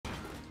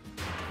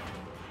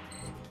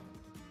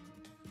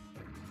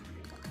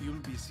You'll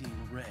be seeing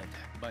red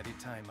by the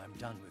time I'm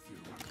done with you.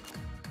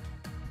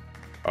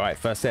 All right,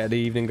 first set of the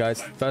evening,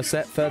 guys. First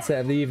set, third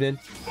set of the evening.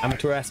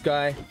 Amaterasu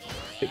guy,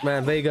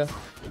 Stickman, Vega.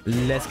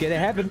 Let's get it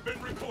happen.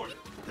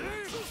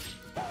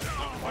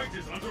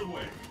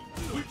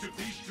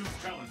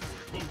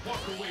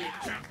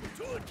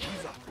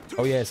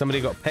 Oh yeah,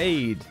 somebody got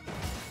paid.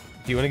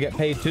 Do you want to get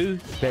paid too?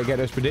 Better get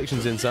those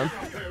predictions in, son.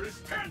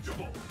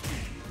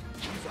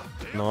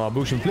 No,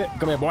 bush and flip.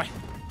 Come here, boy.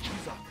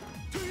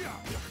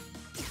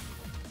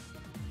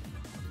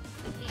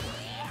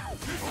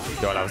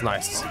 Yo, that was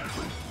nice.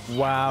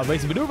 Wow,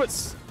 basic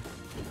maneuvers.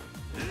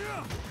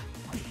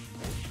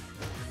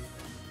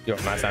 Yo,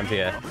 nice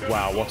anti-air.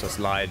 Wow, what a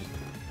slide.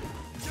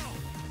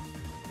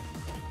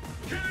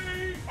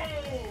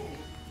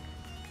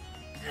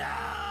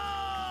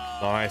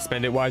 Nice,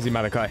 spend it wisely,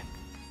 Malachi.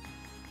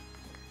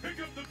 Pick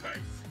up the pace.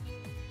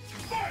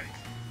 Fight!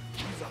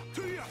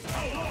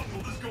 How long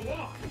will this go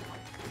on?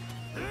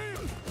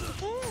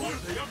 What are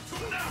they up to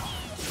now?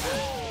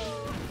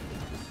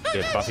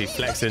 Good, Buffy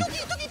flexing.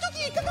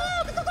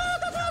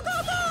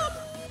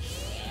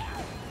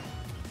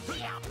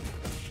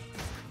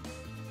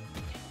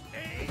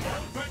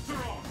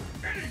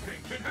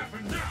 Anything can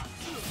happen now.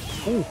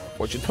 Ooh,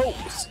 watch your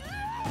toes.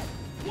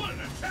 What an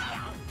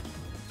attack!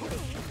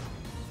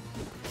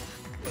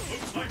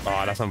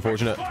 Oh, that's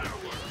unfortunate.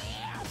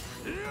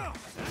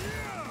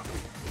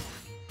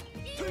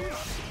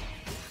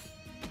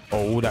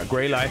 Oh, that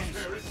grey light.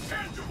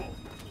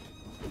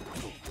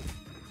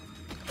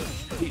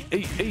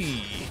 Hey,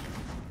 hey.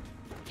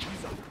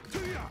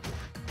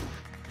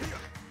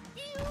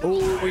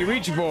 Oh, what are you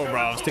reaching for,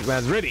 bro?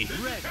 Stickman's ready.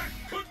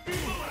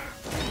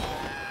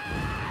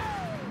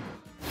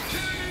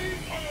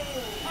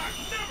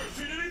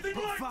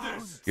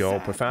 Yo,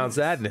 profound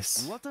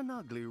sadness. What an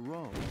ugly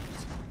rose.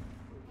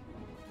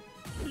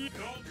 It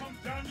all comes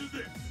down to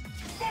this.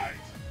 Fight!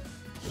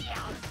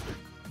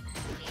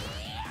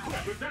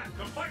 And with that,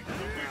 the fight is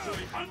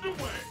officially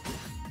underway.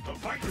 The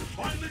fight has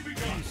finally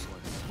begun.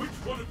 Which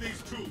one of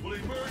these two will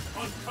emerge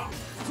on top?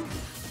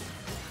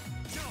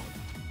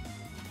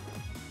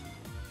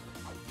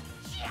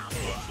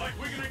 Looks like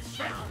we can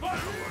expect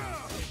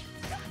fireworks.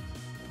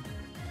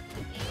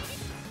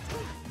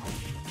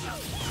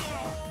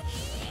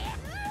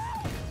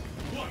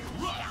 What a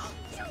rush!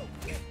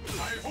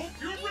 I hope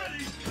you're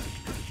ready.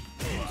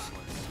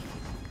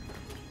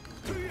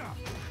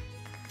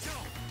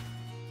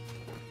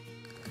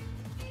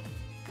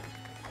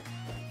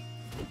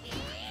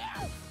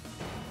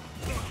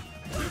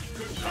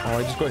 Oh,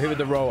 I just got hit with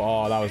the roll.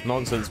 Oh, that was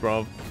nonsense,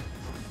 bro.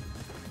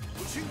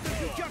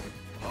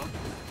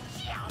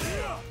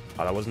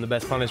 Oh, that wasn't the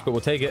best punish, but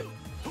we'll take it.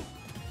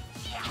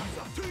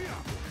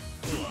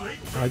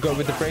 I got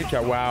with the frame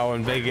trap. Wow,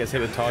 and Vega gets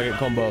hit with target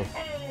combo.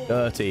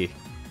 Dirty.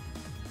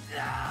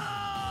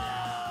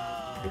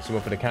 Makes him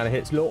up for the counter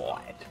hits. Lord.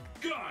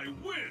 Guy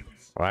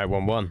wins. All right,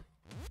 1-1.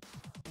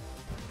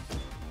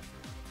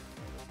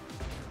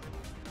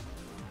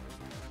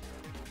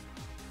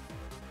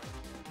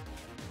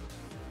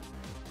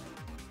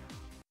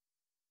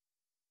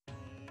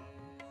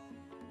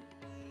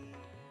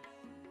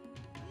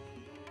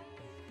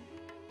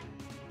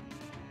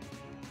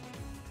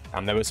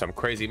 And there were some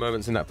crazy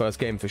moments in that first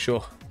game for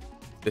sure.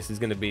 This is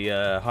going to be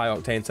a high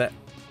octane set.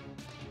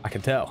 I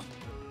can tell.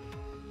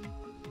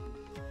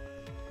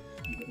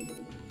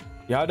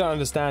 Yeah, I don't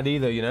understand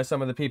either. You know,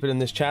 some of the people in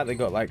this chat, they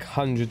got like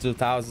hundreds of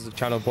thousands of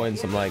channel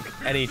points. I'm like,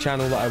 any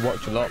channel that I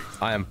watch a lot,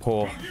 I am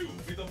poor.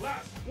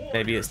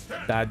 Maybe it's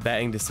bad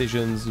betting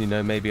decisions. You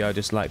know, maybe I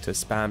just like to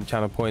spam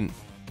channel point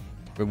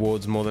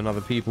rewards more than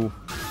other people.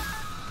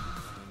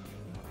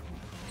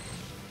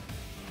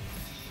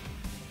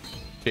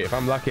 Shit, if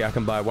I'm lucky, I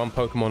can buy one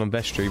Pokemon on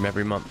Best Stream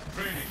every month.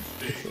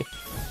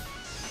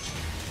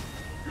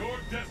 Your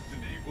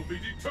destiny will be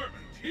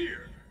determined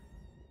here.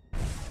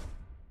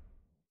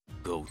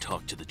 Go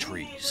talk to the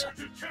trees.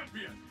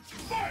 Champion,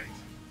 fight!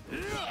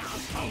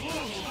 How long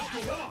will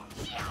this go on?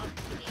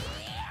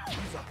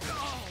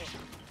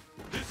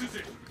 This is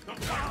it. The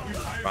fight we've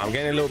hired. I'm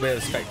getting a little bit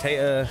of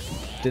spectator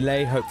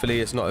delay. Hopefully,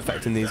 it's not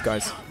affecting these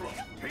guys.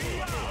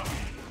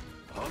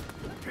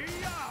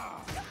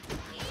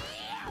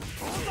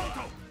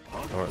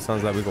 Oh, it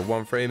sounds like we've got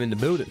one frame in the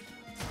building.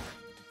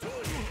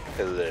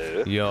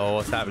 Hello. Yo,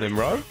 what's happening,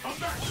 bro?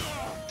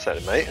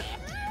 Salut, mate.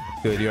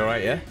 Good, you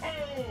alright, yeah?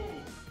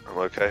 I'm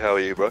okay. How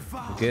are you, bro?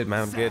 I'm good,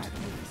 man. I'm good.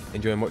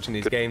 Enjoying watching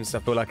these games. I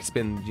feel like it's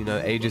been, you know,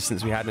 ages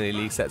since we had any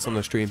league sets on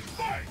the stream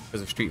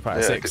because of Street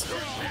Fighter 6. Did you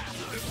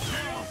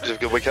have a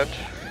good weekend?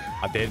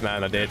 I did,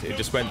 man. I did. It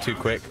just went too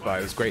quick,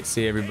 but it was great to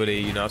see everybody.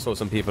 You know, I saw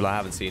some people I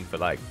haven't seen for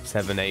like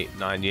 7, 8,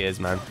 9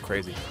 years, man.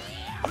 Crazy.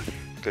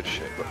 Good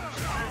shit, bro.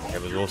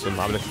 It was awesome.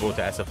 I'm looking forward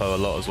to SFO a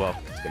lot as well.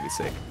 It's gonna be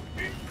sick.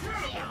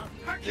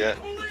 Yeah,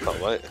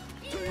 can't wait.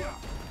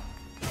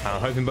 And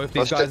I'm hoping both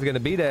these guys are gonna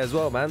be there as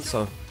well, man.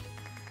 So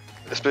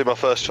It's been my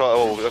first try.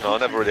 Well, you know, I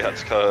never really had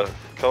to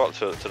go up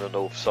to the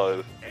north,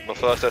 so My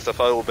first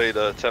SFO will be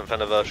the 10th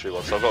anniversary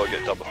one, so I've got to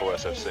get done before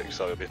SF6,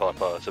 so it'll be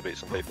hyper to beat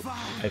some people.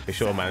 Hey, for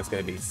sure, man. It's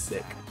gonna be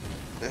sick.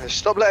 Yeah,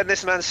 stop letting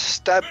this man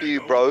stab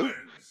you, bro.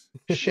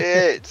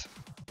 Shit.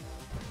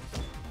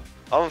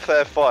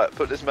 Unfair fight.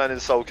 Put this man in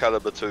Soul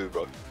Calibur 2,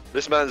 bro.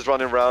 This man's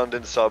running around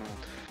in some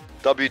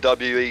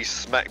WWE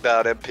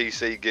SmackDown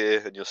NPC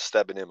gear, and you're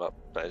stabbing him up.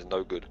 That is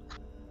no good.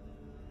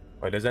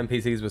 Wait, those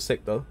NPCs were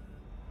sick though.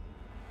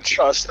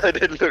 Trust, they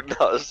didn't look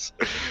nuts.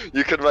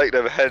 You can make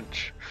them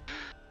hench.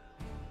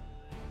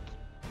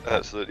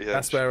 Absolutely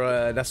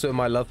hench. That's where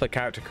my love for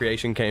character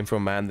creation came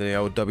from, man. The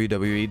old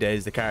WWE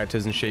days, the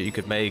characters and shit you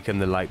could make,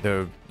 and the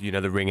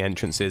the ring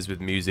entrances with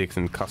music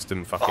and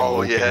custom fucking.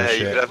 Oh yeah,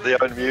 you could have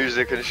their own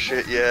music and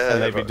shit. Yeah.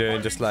 And they'd be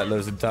doing just like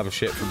loads of dumb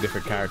shit from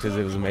different characters.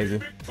 It was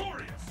amazing.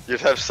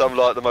 You'd have some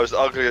like the most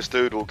ugliest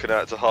dude walking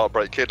out to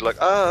Heartbreak Kid, like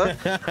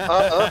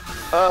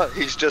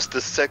he's just a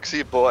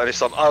sexy boy, and it's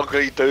some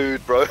ugly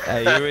dude, bro.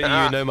 Hey, you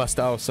know my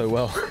style so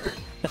well.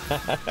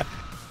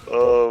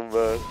 Oh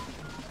man.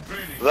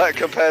 That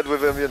compared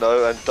with him,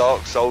 and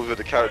Dark Souls with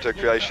the character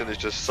creation is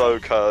just so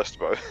cursed,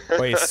 bro.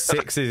 Wait,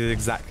 6 is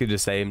exactly the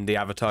same. The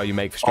avatar you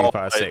make for Street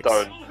Fighter 6.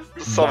 Don't.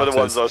 Some of the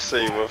ones I've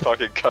seen were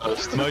fucking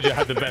cursed. Mojo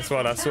had the best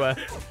one, I swear.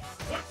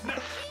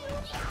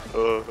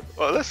 Well,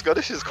 let's go.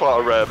 This is quite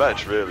a rare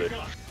match, really.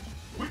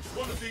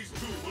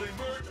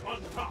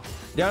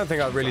 Yeah, I don't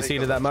think I've really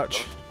seen it that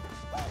much.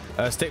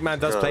 Stickman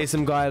does play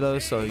some guy though,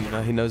 so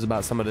he knows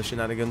about some of the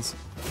shenanigans.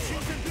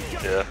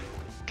 Yeah.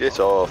 Get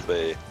off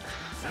me.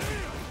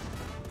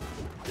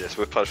 Yes,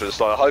 we're punch with the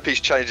slide. I hope he's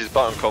changed his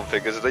button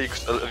config.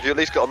 Have you at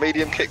least got a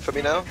medium kick for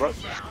me now, bro?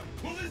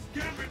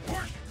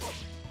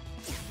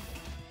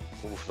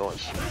 Oof,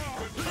 nice.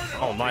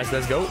 Oh, nice.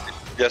 Let's go.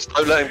 Yes,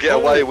 don't let him get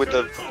away with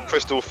the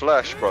crystal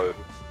flash, bro.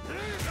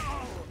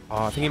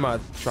 Oh, I think he might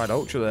have tried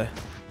Ultra there.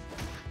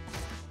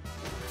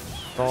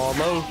 Oh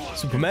no,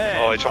 Superman!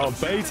 Oh, he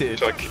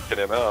tried kicking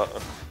him out.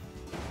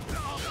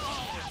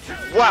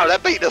 Wow,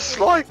 that beat the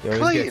slide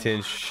clean! He's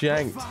getting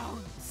shanked.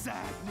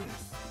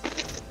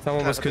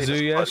 Someone was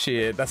Kazuya?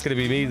 Shit, that's gonna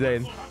be me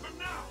then.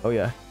 Oh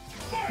yeah.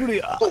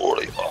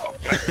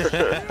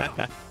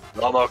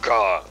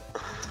 Namaka!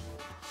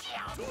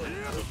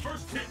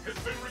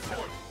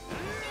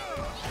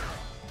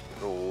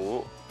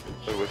 Oh,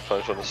 with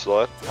punch on the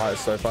slide. Alright,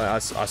 so funny. I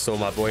saw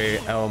my boy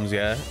Elms,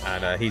 yeah,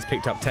 and he's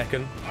picked up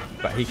Tekken,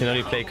 but he can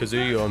only play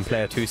Kazuya on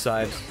player 2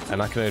 side,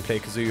 and I can only play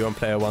Kazuya on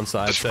player 1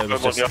 side. So it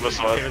was on the other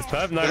side. It was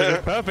perfect. No, it was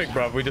perfect,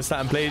 bro. We just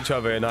sat and played each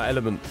other in our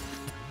element.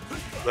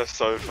 That's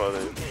so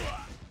funny.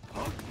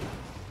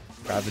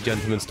 Grab the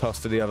gentleman's toss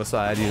to the other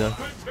side,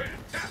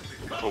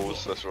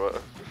 Pause, that's right.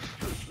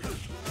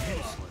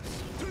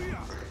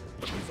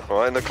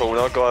 Alright, in the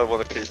corner, guy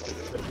want to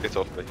get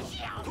off me.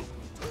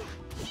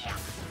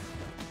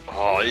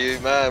 Oh, you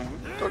man,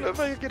 don't know if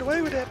I can get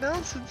away with that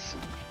nonsense.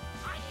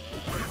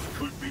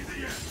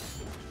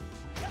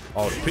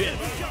 Oh, shit.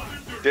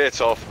 Get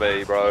off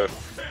me, bro.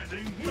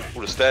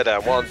 All the stare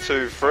down. 1,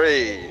 2,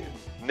 3.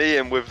 Knee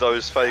him with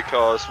those fake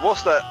R's.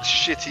 What's that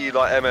shitty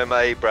like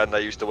MMA brand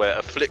they used to wear?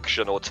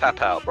 Affliction or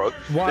Tap Out, bro?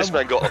 Why? This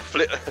man got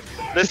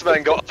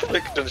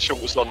Affliction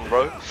shorts on,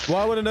 bro. What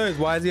I want to know is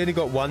why has he only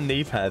got one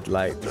knee pad?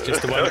 Like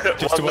just the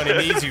one he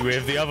needs you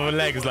with. The other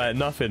leg's like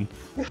nothing.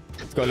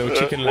 It's got a little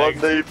chicken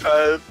leg. One knee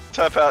pad,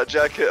 Tap Out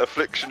jacket,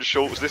 Affliction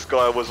shorts. This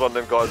guy was one of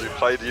them guys who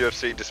played the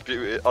UFC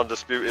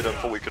undisputed and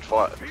thought he could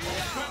fight.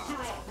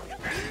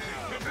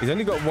 He's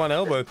only got one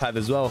elbow pad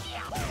as well.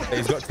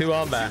 He's got 2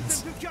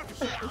 armbands.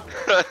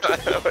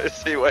 What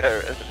is he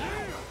wearing?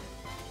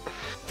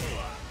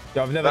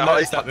 Yeah, I've never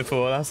noticed that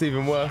before. That's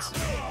even worse.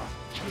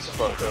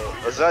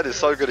 Azad is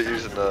so good at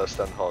using the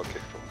stand hard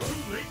kick.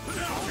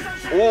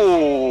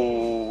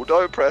 Ooh,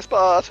 don't press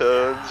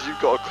buttons. You've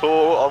got a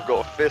claw, I've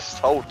got a fist.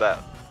 Hold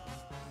that.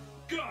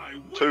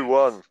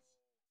 2-1.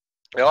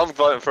 Yeah, I'm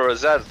voting for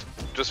Azad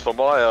just for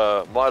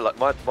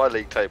my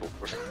league table.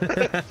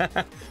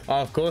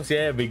 Oh, of course,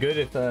 yeah, it'd be good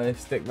if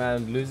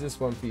Stickman loses this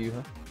one for you,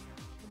 huh?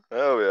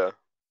 Hell yeah.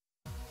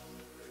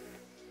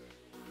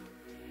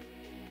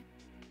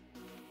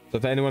 So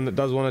for anyone that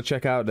does want to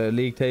check out the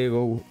league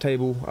table,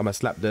 I'm gonna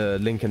slap the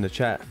link in the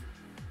chat.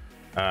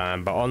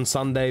 But on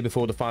Sunday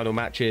before the final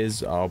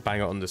matches, I'll bang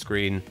it on the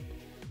screen.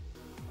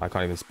 I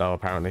can't even spell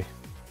apparently.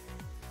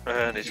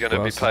 And he's going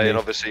to be playing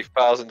obviously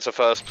 1,000 to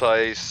first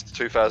place,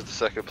 2,000 to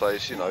second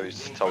place.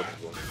 He's told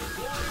everyone.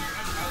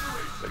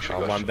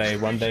 Oh, one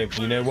day,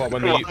 you know what?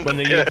 When the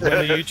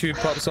YouTube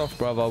pops off,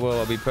 bruv,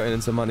 I'll be putting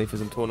in some money for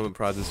some tournament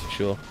prizes for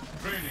sure.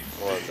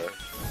 One day.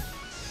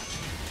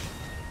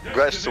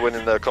 Congrats to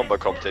winning the combo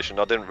competition.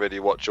 I didn't really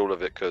watch all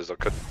of it because I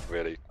couldn't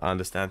really. I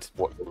understand.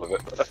 Watch all of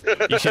it.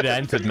 You should have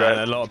entered, man.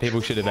 A lot of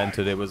people should have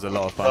entered. It was a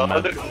lot of fun, man.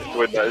 I didn't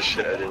win that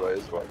shit anyway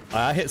as well.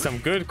 I hit some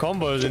good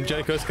combos in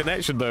Jericho's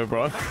connection though,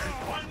 bro.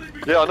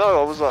 Yeah, I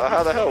know. I was like,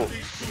 how the hell?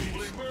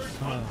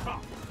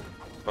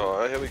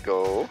 Alright, here we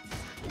go.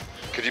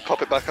 Could you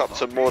pop it back up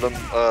to more than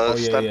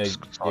stamps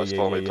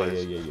for me,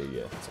 please?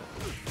 Yeah.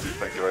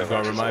 Thank you very much.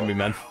 Gotta remind me,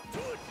 man.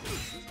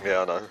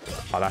 Yeah, I know.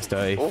 Oh, that's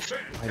dirty. Oof.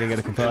 I didn't get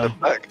a confirm.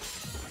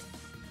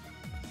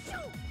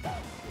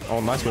 Oh,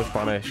 nice whiff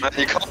punish. Man,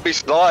 you can't be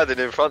sliding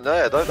in front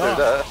there. Don't do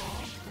that.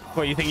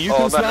 What, you think you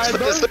can slide,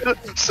 bro? As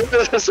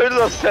soon as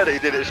I said it, he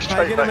did it How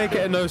straight you gonna back. make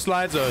it a no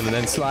slide zone and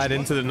then slide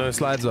into the no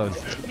slide zone?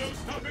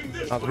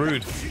 That's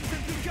rude.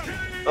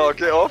 Oh,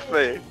 get off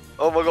me.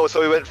 Oh my god,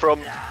 so he went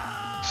from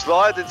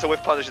slide into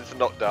whiff punish into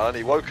knockdown.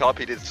 He woke up,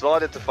 he did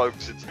slide into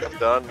focus into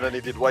knockdown, and then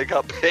he did wake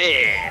up.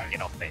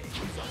 Get off me.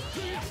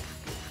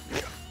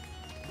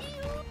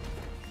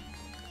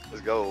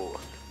 Let's go.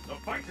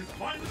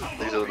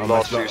 These are the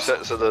last few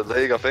sets of the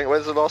league, I think.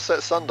 When's the last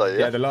set? Sunday,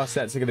 yeah? Yeah, the last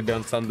sets are going to be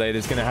on Sunday.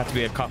 There's going to have to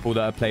be a couple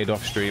that are played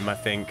off stream, I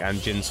think, and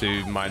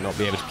Jinsu might not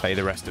be able to play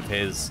the rest of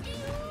his.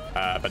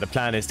 But the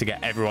plan is to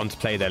get everyone to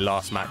play their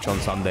last match on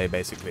Sunday,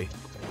 basically.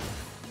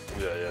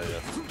 Yeah.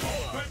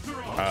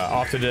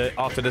 After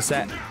the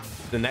set,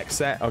 the next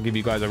set, I'll give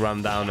you guys a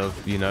rundown of,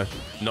 you know,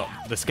 not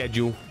the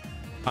schedule,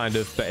 kind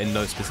of, but in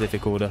no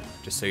specific order,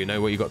 just so you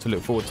know what you got to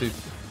look forward to.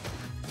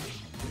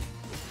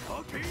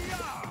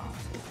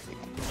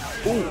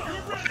 Ooh,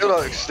 I feel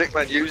like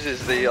Stickman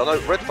uses the... I know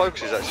Red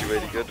Focus is actually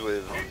really good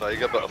with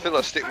Vega, but I feel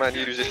like Stickman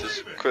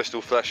uses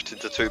Crystal Flashed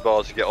into 2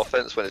 bars to get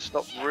offense when it's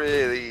not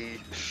really... You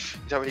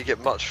don't really get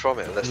much from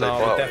it unless they No,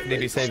 fire I'll it. definitely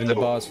be saving the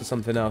bars for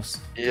something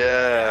else.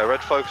 Yeah,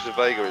 Red Focus with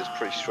Vega is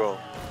pretty strong.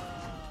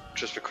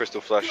 Just for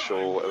Crystal Flash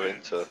or whatever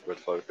into Red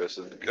Focus.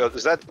 And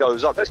as that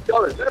goes up, let's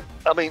go.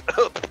 I mean,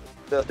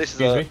 this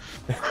is Excuse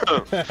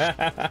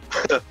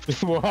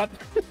me? What?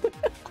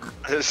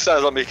 It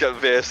sounds like me getting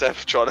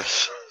VSF trying to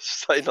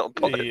stay not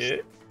biased.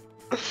 Yeah.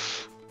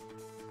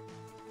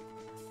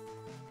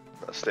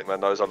 That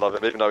Stickman knows I love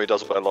him, even though he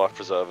doesn't wear life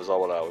preservers, I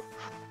will allow him.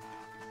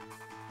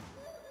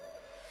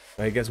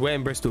 I guess we're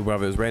in Bristol,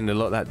 brother. It was raining a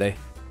lot that day.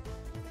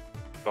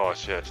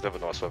 Nice, yeah, it's never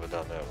nice weather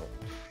down there.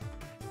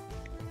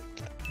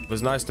 It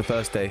was nice the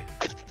first day,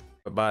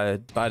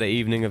 but by the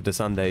evening of the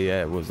Sunday,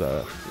 yeah, it was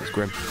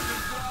grim.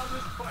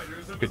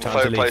 Good My time to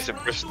favourite leave. place in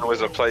Bristol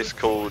is a place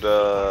called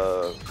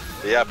the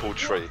Apple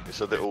Tree.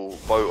 It's a little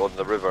boat on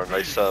the river, and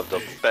they serve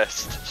the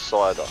best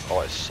cider.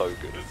 Oh, it's so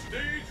good.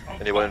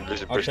 Anyone who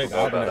lives in I'll Bristol take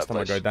know that about next that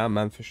time I place. go down,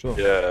 man, for sure.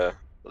 Yeah,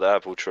 the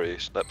Apple Tree.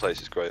 That place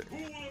is great.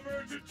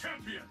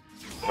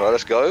 Alright,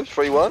 let's go.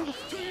 3-1.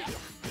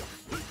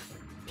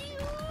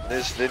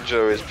 This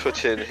ninja is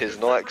putting his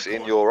Nikes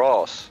in your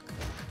ass.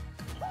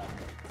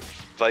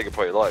 Vega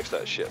probably likes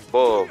that shit.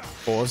 Boom.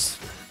 Pause.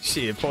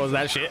 Shit, pause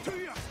that shit.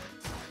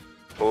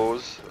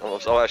 Pause.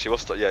 Oh, actually,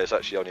 what's the... Yeah, it's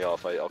actually only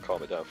half 8. I'll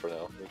calm it down for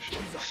now.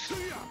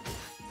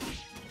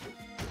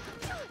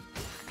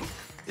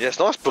 Yeah, it's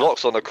nice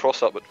blocks on the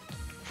cross-up at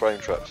frame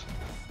traps.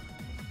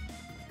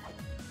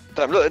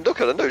 Damn,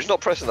 look at the news,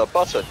 not pressing the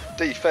button.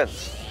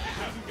 Defense.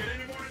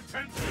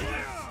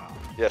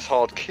 Yes,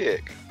 hard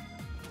kick.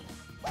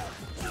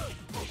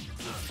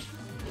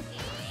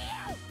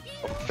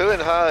 I'm feeling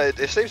how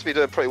it seems to be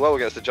doing pretty well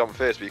against the jump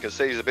fierce, but you can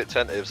see he's a bit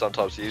tentative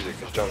sometimes to use it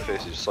because jump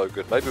fierce is so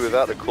good. Maybe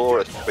without the core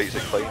it beats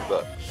it clean,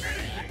 but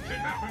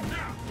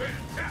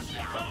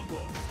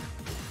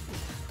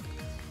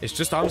It's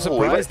just I'm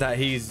surprised that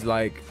he's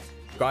like,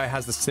 guy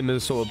has the similar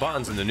sort of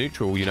buttons in the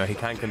neutral. You know, he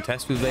can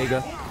contest with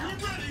Vega.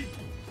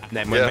 And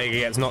then when Vega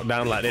gets knocked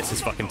down like this,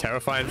 it's fucking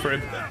terrifying for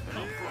him.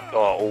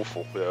 oh,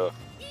 awful, yeah.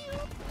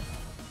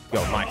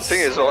 Yo, nice. The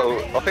thing is,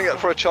 I think that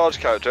for a charge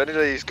character, any of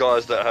these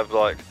guys that have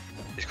like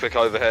these quick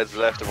overheads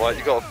left and right,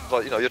 you got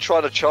like, you know, you're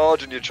trying to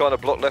charge and you're trying to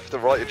block left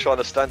and right, you're trying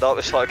to stand up.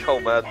 It's like, oh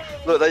man,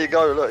 look, there you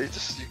go. Look,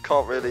 you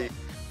can't really.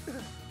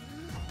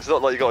 It's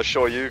not like you got a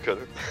sure you can.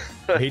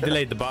 He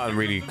delayed the button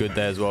really good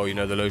there as well. You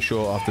know, the low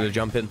short after the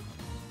jump in.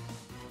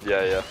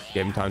 Yeah.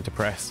 Gave him time to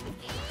press.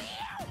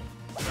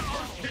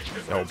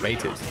 Oh,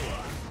 baited.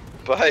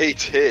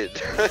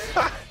 Baited.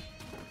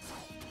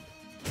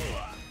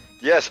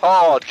 Yes,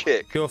 hard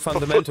kick. Pure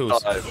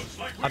fundamentals.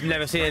 I've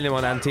never seen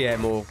anyone anti-air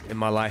more in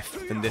my life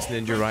than this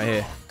ninja right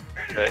here.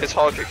 Yeah, his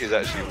hard kick is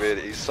actually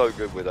really, he's so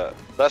good with that.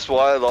 That's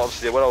why, like,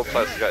 obviously, when I was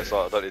playing the it's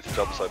like, I don't need to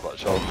jump so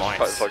much. I'll nice.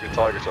 practice like a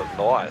tiger shot.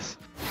 Nice.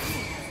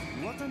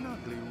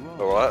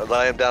 Alright,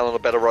 lay him down on a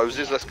bed of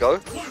roses, let's go.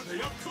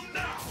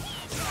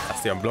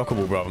 That's the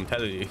unblockable, bro, I'm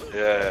telling you.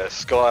 Yeah,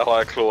 sky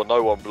high claw,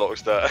 no one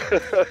blocks that.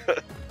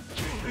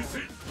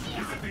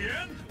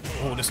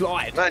 Oh, the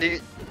slide. Man, you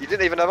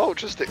didn't even have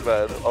Ultra Stick,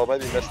 man. Oh,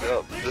 maybe he messed it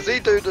up. Does he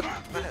do the...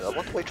 Man, I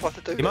wonder what he tried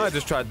to do. He might have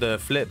just tried the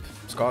flip,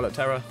 Scarlet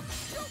Terror.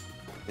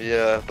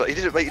 Yeah, but he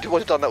didn't, mate. He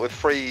would have done that with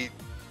three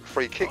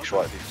kicks,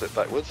 right, if he flipped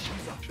backwards.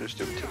 Should have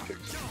still 2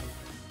 kicks.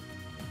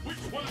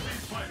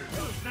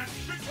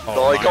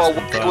 Oh, he got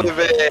away with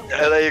it!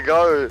 There you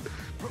go!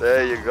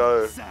 There you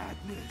go.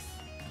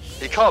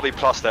 He can't be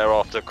plus there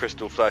after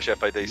Crystal Flash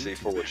FADC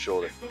forward,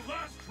 surely.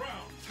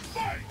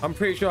 I'm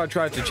pretty sure I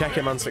tried to check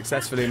him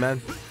unsuccessfully, man.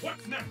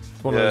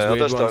 One Yeah, I of those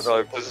just weird ones. don't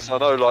know, because I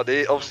know,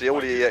 like, obviously all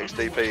the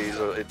EXDPs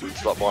are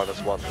it's like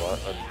 -1, right?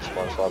 And it's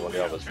 -5 on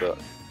the others, but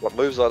what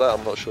moves like that,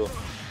 I'm not sure.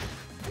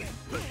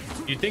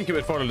 You'd think it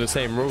would follow the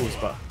same rules,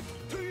 but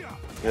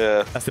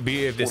Yeah. that's the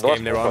beauty of this Nice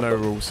game, there are no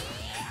rules.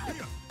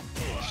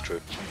 It's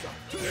true.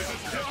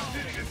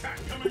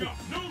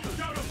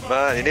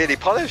 Man, he nearly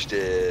punished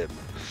him.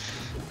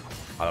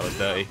 Oh, that was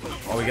dirty.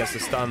 Oh, he gets the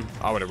stun.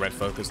 I would have red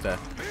focused there.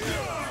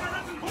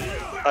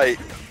 Hey,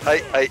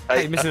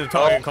 He's missing the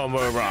target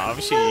combo, bro.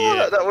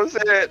 Shit. That was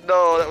it.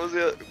 No, that was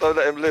it. Don't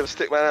let him live.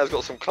 Stickman has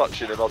got some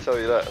clutch in him, I'll tell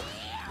you that.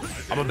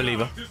 I'm a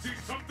believer.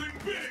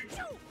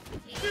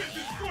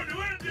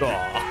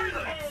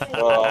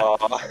 Oh.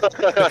 Look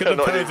at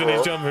the pose when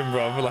he's jumping,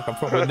 bro. I feel like a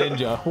proper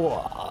ninja.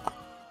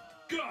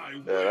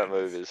 Yeah, that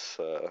move is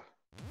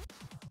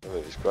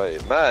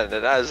great. Man,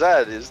 and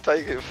Azad is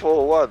taking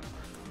 4-1.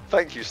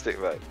 Thank you,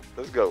 Stickman.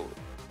 Let's go.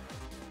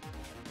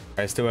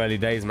 It's still early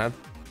days, man.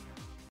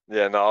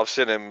 Yeah, no, I've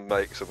seen him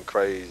make some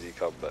crazy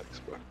comebacks,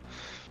 bro.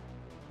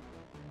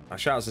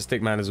 Shout out to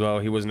Stickman as well.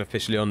 He wasn't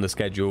officially on the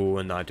schedule,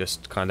 and I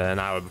just kind of an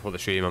hour before the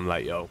stream, I'm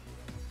like, yo,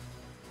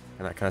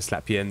 and I kind of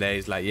slap you in there.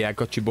 He's like, yeah, I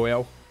got you,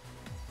 boyo.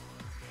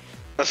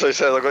 That's what he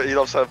says. He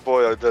loves saying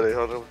boyo, doesn't he?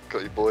 I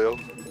got you, boyo.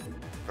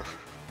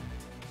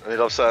 And he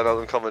loves saying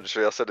on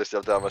commentary. I said this the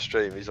other day on my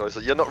stream. He's always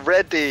like, "You're not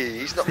ready.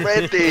 He's not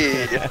ready.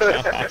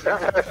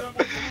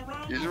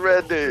 He's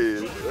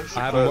ready." I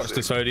haven't watched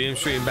the Sodium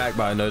stream back,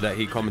 but I know that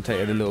he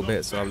commentated a little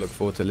bit, so I look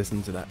forward to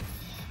listening to that.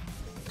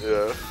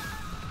 Yeah.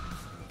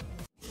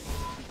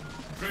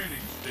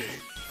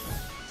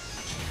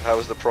 How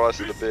was the price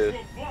of the beer?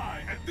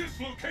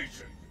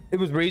 It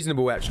was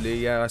reasonable, actually.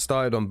 Yeah, I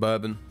started on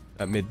bourbon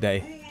at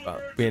midday,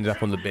 but we ended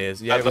up on the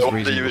beers. Yeah, it was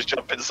reasonable. You was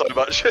jumping so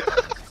much.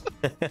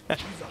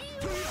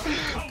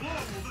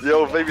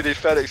 Yo, VBD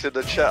Felix in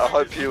the chat. I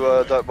hope you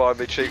don't mind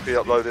me cheaply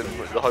uploading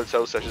the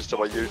hotel sessions to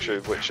my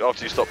YouTube, which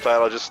after you stop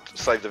playing, I just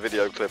saved the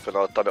video clip and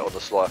I've done it on the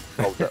sly.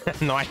 Hold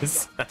that.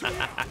 Nice.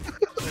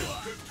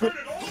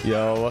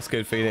 Yo, what's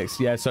good, Phoenix?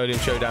 Yeah, Sodium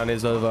Showdown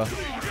is over.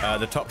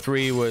 The top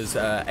 3 was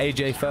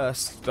AJ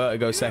first,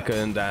 Vertigo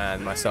second,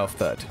 and myself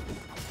third.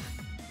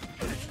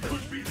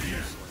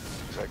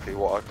 Exactly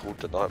what I called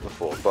the night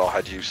before, but I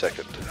had you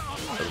second.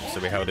 So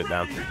we held it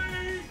down.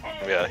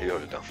 Yeah, he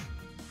held it down.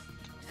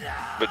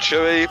 But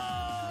Chewy,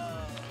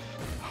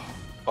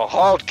 a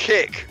hard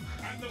kick,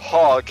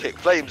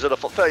 flames of the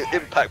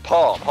impact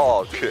palm,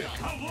 hard kick.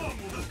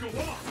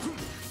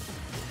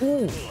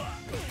 Ooh,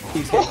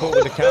 he's getting caught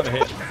with the counter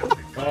hit.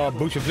 Oh,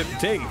 Butcher flipped the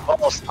ting.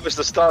 Oh, supposed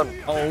to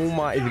stun. Oh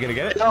my, is he gonna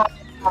get it?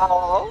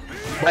 Oh.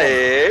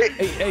 Hey.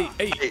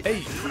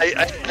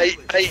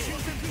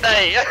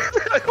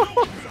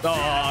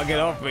 Oh, get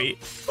off me.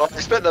 Oh,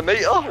 he spent the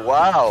meter?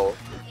 Wow.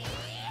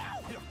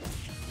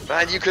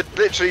 Man, you could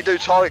literally do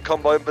target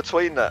combo in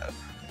between that.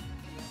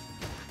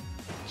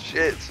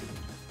 Shit.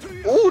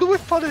 Oh, the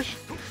whip punish.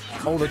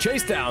 Oh, the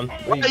chase down.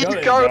 Where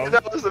you going?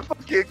 That was a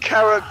fucking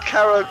carrot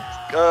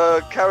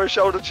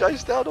shoulder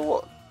chase down or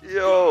what?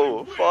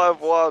 Yo,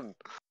 5-1.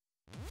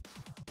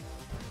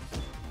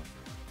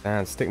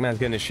 Man, Stickman's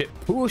getting his shit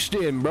pushed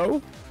in,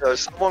 bro. Yo,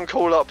 someone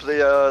call up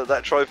the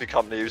that trophy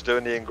company who's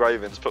doing the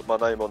engravings, put my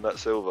name on that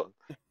silver.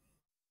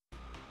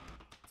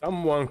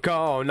 Someone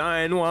call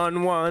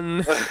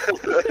 911.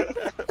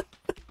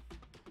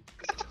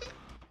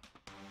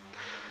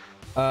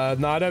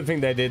 No, I don't think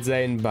they did,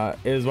 Zane, but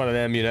it was one of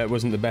them, you know, it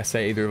wasn't the best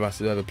set either of us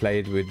has ever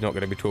played. We're not going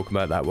to be talking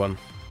about that one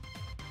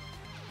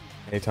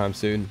anytime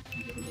soon.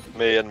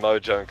 Me and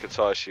Mojo and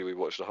Katashi, we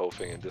watched the whole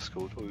thing in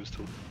Discord. We was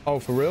talking. Oh,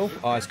 for real?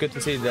 Oh, it's good to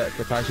see that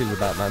Katashi's with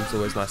that, man. It's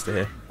always nice to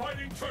hear.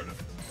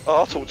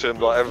 Oh, I talk to him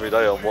like every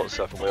day on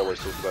WhatsApp, and we always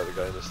talk about the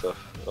game and stuff.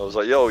 I was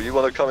like, yo, you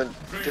want to come in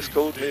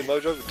Discord, me and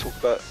Mojo, and talk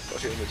about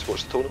fucking to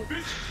watch the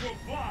tournament?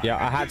 Yeah,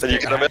 I had to. And you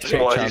can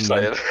imagine what he's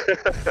saying.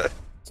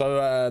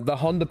 So the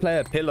Honda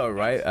player Pillow,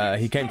 right?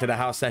 He came to the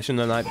house session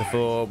the night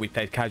before. We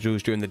played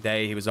casuals during the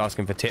day. He was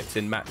asking for tips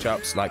in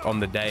matchups, like on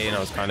the day, and I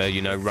was kind of,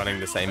 you know, running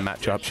the same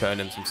matchup, showing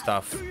him some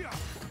stuff.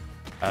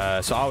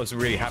 So I was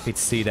really happy to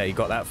see that he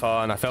got that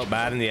far, and I felt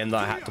bad in the end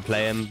that I had to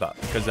play him, but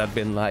because I'd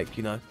been like,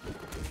 you know,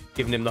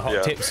 giving him the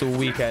hot tips all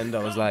weekend,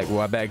 I was like,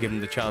 well, I better give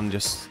him the chun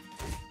just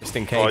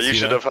in case. Oh, you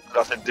should have heard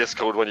us in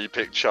Discord when you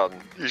picked Chun.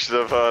 You should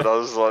have heard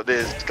us like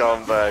this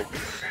scumbag.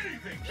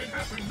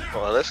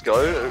 Alright, let's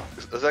go.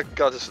 As that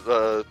guy just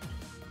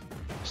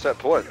set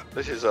point.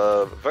 This is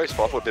very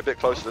smart. Would be a bit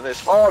closer than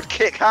this. Hard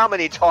kick. How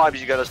many times are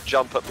you gonna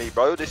jump at me,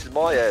 bro? This is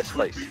my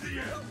airspace.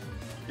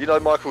 You know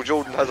Michael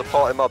Jordan has a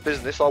part in my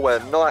business. I wear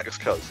Nikes,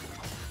 cuz.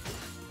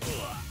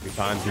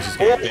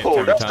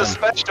 Oh, that's the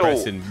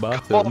special.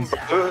 Come on,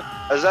 bro.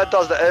 Azad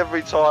does that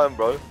every time,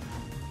 bro.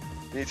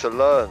 You need to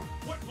learn.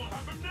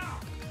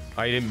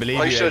 Oh, you didn't believe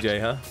me,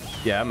 AJ, huh?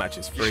 Yeah, that match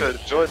is free. You should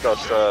have joined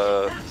us,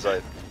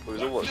 Zayn. We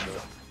was all watching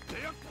it.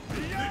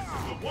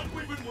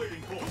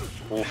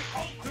 Oof.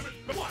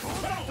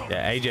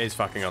 Yeah, AJ's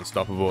fucking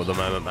unstoppable at the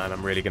moment, man.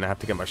 I'm really gonna have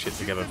to get my shit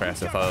together for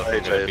SFO.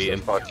 AJ is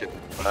a fucking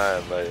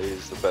man, mate.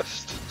 He's the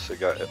best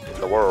cigar in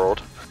the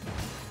world.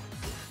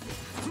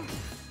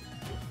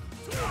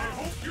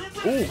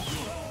 Ooh.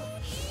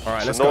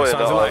 Alright, let's go.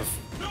 Signs of life.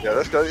 Yeah,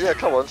 let's go. Yeah,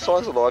 come on.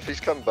 Signs of life. He's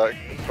coming back.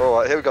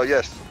 Alright, here we go.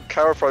 Yes.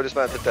 Kara throw this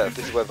man to death.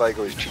 This is where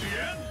Vega is.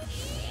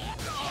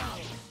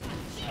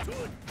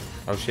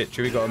 Oh shit,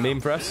 Chewy got a meme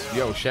for us?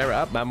 Yo, share it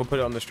up, man. We'll put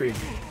it on the stream.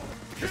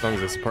 As long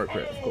as it's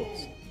appropriate, of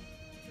course.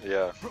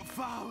 Yeah.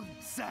 Profound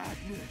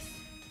sadness.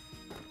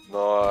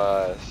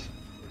 Nice.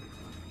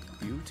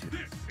 You too.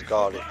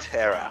 Scarlet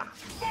Terror.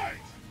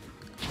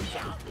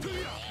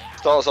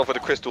 Starts off with a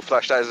crystal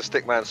flash. That is a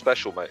Stickman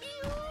special, mate.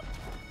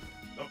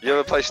 You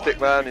ever play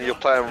Stickman and you're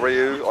playing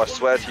Ryu? I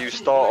swear to you,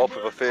 start off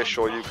with a Fierce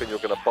Sure You Can. You're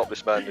gonna pop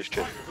this man in his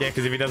chin. Yeah,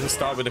 because if he doesn't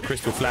start with a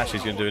crystal flash,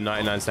 he's gonna do a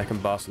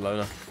 99-second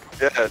Barcelona.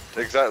 Yeah,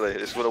 exactly.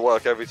 It's gonna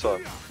work every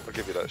time. I'll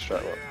give you that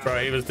straight up.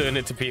 Bro, he was doing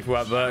it to people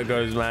at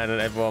Vertigo's, man,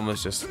 and everyone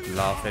was just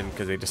laughing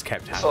because he just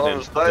kept happening.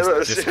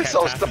 Just kept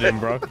happening,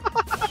 bro.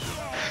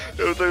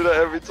 He'll do that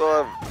every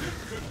time.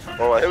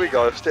 All right, here we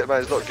go.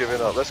 Stickman's not giving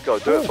up. Let's go.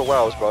 Do it for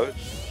Wales, bro.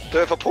 Do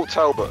it for Paul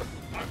Talbot.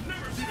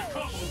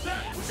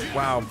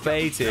 Wow,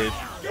 baited.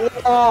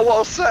 Oh,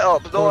 what a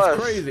setup! Nice. That was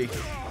crazy.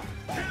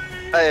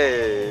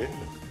 Hey.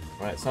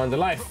 Right, signs of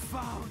life.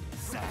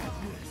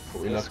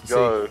 Let's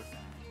go.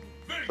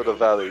 For the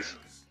valleys.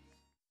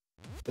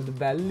 For the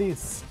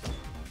valleys.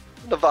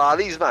 The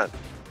valleys, man.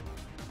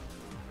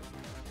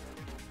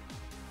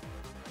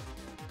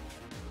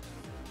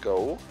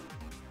 Go.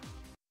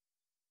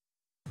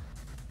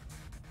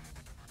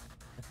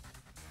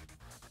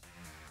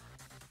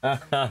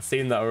 I've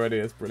seen that already,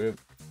 it's brilliant.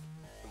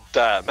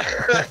 Damn.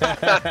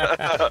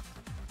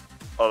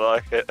 I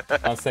like it.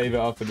 I'll save it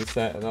after the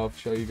set and I'll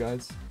show you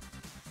guys.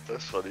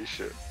 That's funny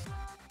shit.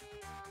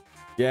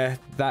 Yeah,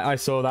 that I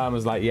saw that and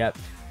was like, yep,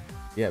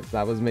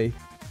 that was me.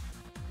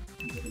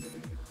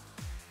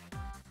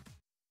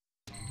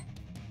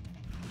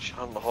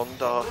 Chun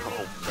Honda,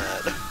 oh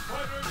man.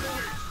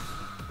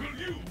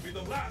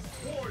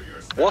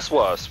 What's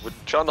worse, with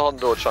Chun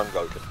Honda or Chun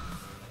Goken?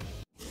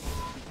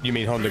 You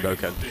mean Honda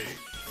Goken?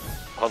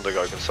 Honda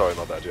Goken, sorry,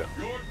 my bad, yeah.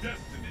 Your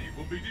destiny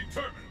will be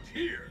determined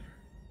here.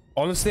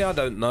 Honestly, I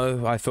don't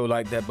know. I feel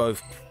like they're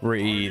both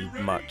pretty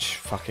much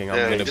fucking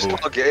Yeah, you unwinnable. just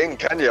can't get in,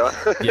 can you?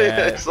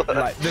 Yeah,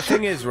 like, the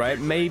thing is, right,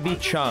 maybe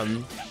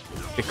Chun,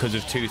 because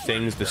of two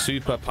things, the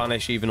super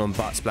punish even on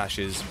butt splash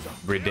is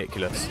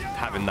ridiculous.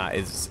 Having that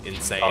is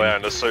insane. Oh yeah,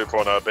 and the super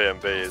on her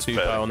BNB is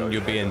super better. on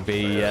your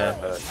BNB,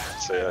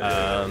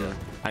 yeah.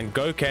 And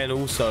Goken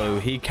also,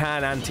 he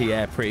can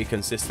anti-air pretty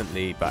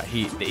consistently, but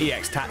the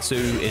EX Tatsu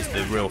is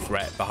the real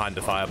threat behind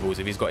the fireballs.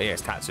 If he's got EX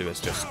Tatsu, it's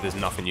just, there's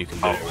nothing you can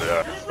do. Oh,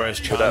 yeah. Whereas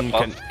Chun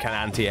can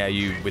anti-air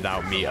you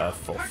without meter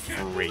for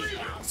free.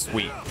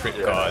 Sweet, trip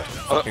guard,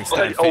 fucking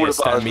stand fierce,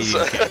 stand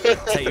medium kick.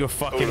 Take your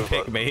fucking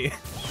pick, mate.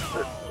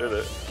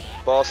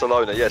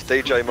 Barcelona, yes,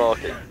 DJ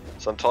Marky.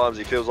 Sometimes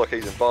he feels like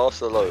he's in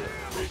Barcelona.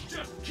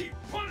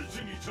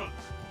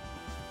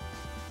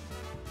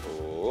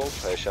 Oh,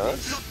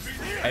 patience.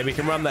 Hey, we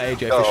can run that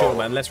AJ for sure,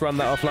 man. Let's run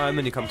that offline,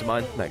 then you come to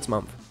mine next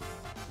month.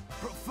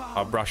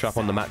 I'll brush up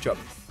on the matchup.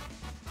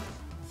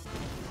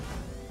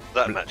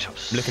 That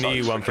matchup's looking at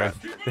you, one friend.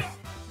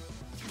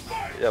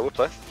 Yeah, we'll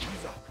play.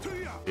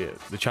 Yeah,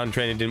 the Chun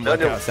training didn't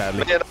work out,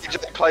 sadly. Me and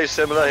AJ play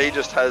similar. He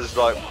just has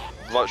like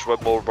much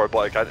more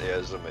robotic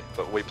anti-airs than me,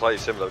 but we play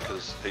similar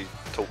because he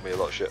taught me a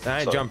lot of shit.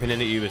 I ain't jumping in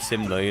at you with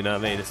Sim though, you know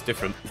what I mean? It's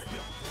different.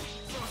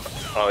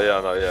 Oh yeah,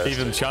 I know, yeah.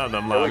 Even Chun,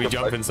 I'm like, we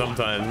jumping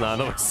sometimes. Nah,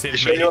 not with Sim. You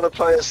sure you want to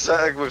play a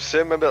set with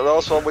Sim? Remember the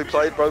last one we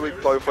played, bro? We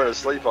both went to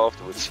sleep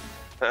afterwards.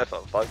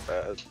 Fuck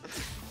that.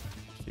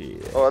 Yeah.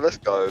 Alright, let's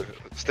go.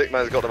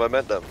 Stickman's got the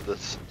momentum.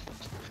 This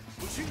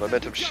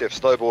momentum shift,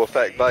 snowball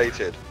effect,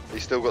 baited.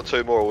 He's still got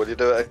two more. Will you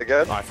do it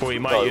again? I thought you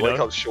might, no, you wake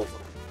know. up short.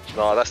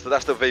 No, that's the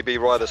VB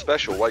Rider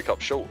special. Wake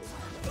up short.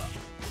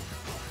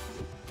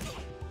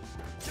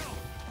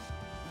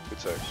 Good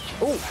save.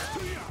 Oh!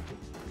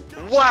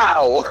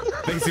 Wow!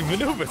 Basic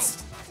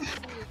maneuvers.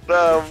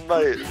 No,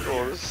 mate.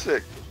 Oh, that's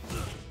sick.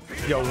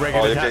 Yo,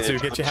 regular Tatsu,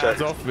 get your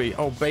hands off me.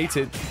 Oh,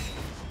 baited.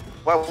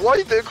 Wow, why are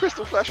you doing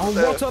Crystal Flash Oh,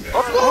 there? what a...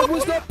 I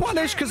was not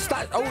punished because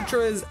that Ultra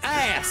is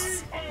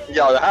ass.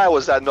 Yo, how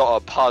was that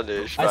not a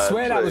punish, man? I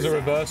swear that was a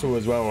reversal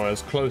as well, or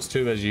as close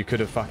to as you could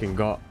have fucking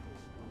got.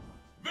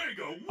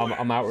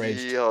 I'm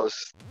outraged. Yo,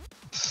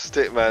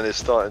 Stickman is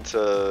starting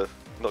to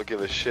not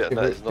give a shit. And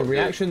that is not the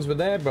reactions were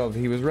there, bro.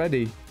 He was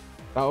ready.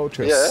 That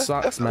Ultra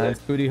sucks, definitely. man.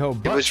 Booty hole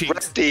butt He was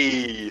cheeks.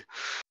 ready.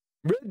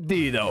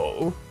 Ready,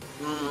 though.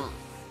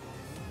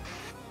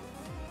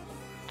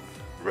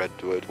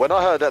 Redwood. When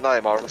I heard that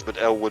name, I remembered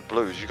Elwood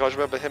Blues. You guys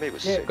remember him? He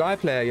was sick. Guy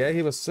player, yeah,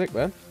 he was sick,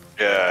 man.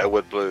 Yeah,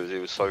 Elwood Blues. He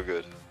was so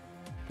good.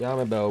 Yeah, I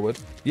remember Elwood.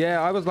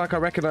 Yeah, I was like, I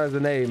recognize the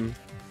name.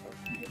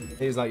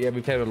 He was like, yeah,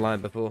 we played online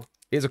before.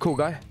 He's a cool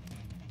guy.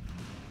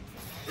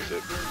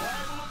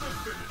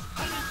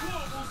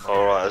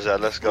 Alright, Azad,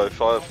 let's go.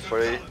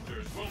 5-3.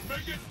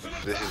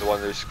 This is the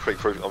one that's pretty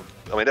crucial.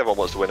 I mean, everyone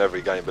wants to win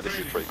every game, but this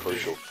is pretty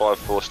crucial.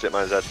 5-4,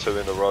 Stickman's had 2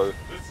 in a row.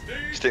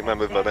 Stickman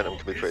with momentum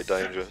can be pretty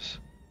dangerous.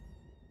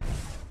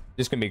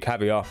 Just gonna be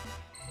caviar.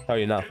 Tell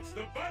you now.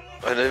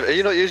 And are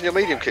you not using your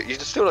medium kick? You're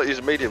still not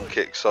using medium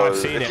kick, so I've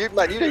seen it.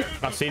 Man, you need.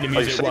 I've seen him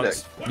use it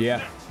once.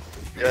 Yeah.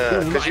 Yeah,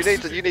 because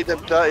nice. you need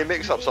them dirty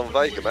mix-ups on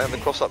Vega, man. The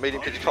cross-up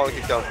medium kick, you can't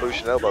keep going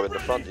pushing elbow in the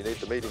front. You need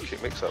the medium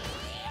kick mix-up.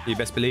 You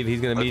best believe he's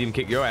gonna medium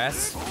kick your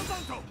ass.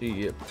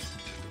 Yeah.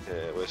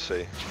 Yeah, we'll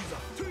see.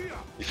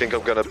 You think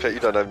I'm gonna pick? You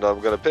don't even know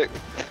I'm gonna pick.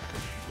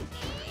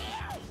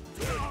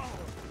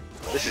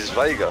 This is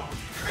Vega.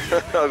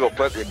 I've got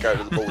plenty of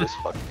characters to ball this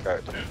fucking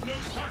character.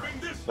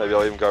 Maybe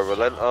I'll even go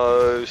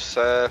Relento,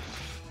 Seth.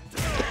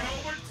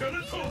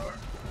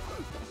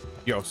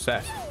 Yo,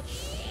 Seth.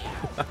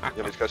 You want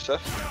me to go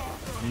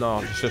Seth? No,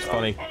 it's just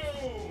funny.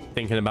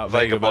 Thinking about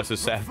Vega versus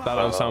Seth. That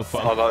don't sound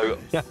fun. I know.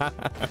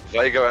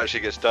 Vega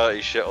actually gets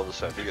dirty shit on the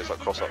Seth. He gets like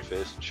cross up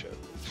fierce and shit.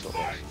 It's not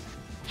nice.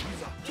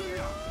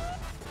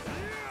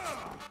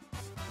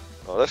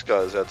 Oh, let's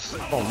go, Zed.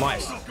 Oh,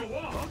 nice.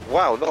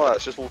 Wow,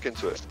 nice. Just walk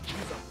into it.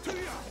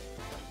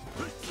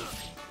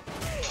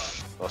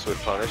 Nice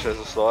with punish. There's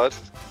a slide.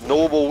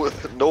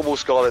 Normal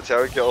Scarlet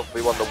Terror. Get off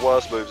me. One of the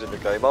worst moves in the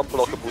game.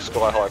 Unblockable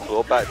Sky High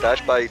Claw.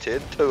 Backdash.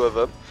 Baited. 2 of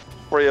them.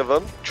 3 of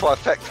them.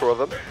 Trifecta of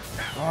them.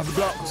 Oh, the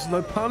blocks.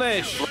 No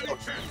punish.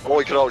 Oh,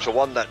 he can Ultra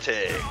 1 that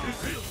tick.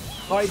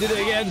 Oh, he did it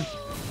again.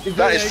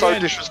 That is so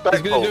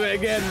disrespectful. He's going to do it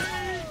again.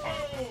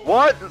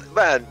 What?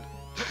 Man.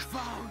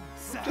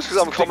 Just because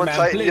I'm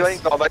commentating, you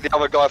ain't got to make the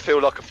other guy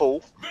feel like a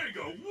fool.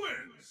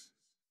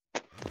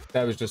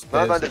 That was just,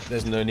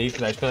 there's no need for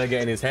that. He's trying to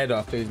get in his head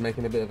after he's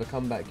making a bit of a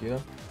comeback, you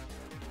know?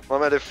 My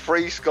man did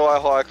 3 Sky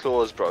High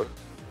Claws, bro.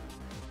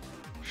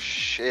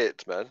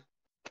 Shit, man.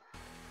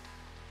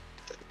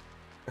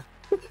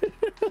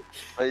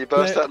 You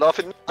burst that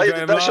laughing. Hey,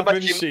 that should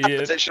make you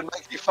mad. It should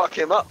make you fuck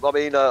him up. I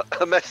mean,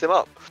 mess him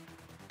up.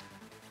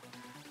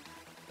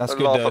 That's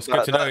good though. It's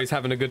good to know he's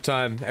having a good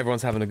time.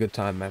 Everyone's having a good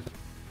time, man.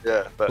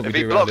 Yeah, but if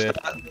he blocks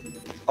that,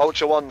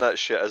 Ultra 1 that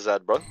shit as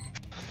Zad, bro.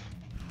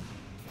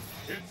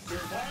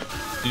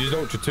 You use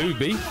Ultra 2,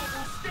 B?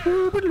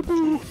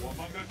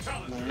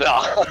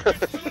 Nah.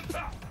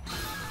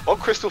 On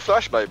Crystal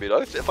Flash, maybe,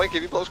 though. If I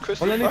give you blocks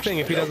Crystal Flash. On anything,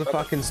 if he does a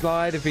fucking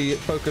slide, if he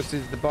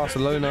focuses the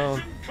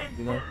Barcelona,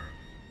 you know,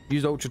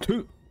 use Ultra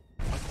 2.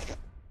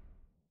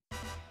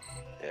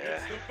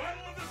 Yeah.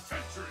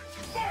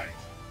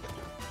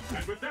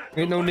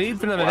 Ain't no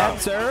need for none of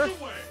that, sir.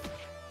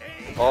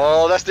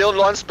 Oh, that's the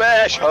online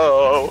special.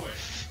 Oh.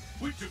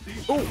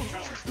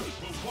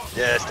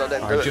 Yeah, it's not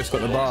that good. I just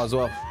got the bar as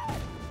well.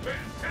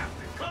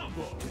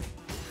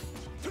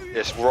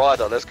 Yes,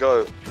 Ryder, let's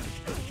go.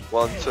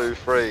 1, 2,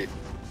 3.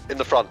 In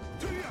the front.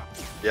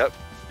 Yep.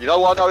 You know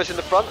why I know it's in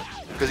the front?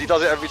 Because he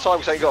does it every time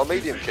because he ain't got a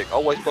medium kick.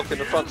 Always block in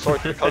the front. Sorry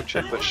for the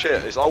coaching, but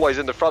shit, it's always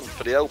in the front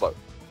for the elbow.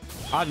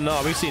 I don't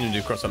know. We've seen him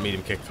do cross-up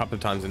medium kick a couple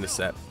of times in this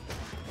set.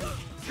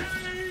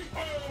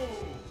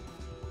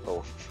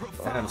 Oh.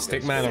 Damn,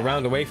 Stickman a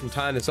round away from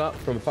tying this up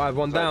from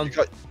 5-1 down.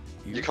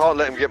 You can't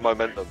let him get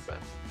momentum, man.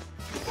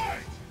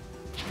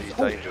 He's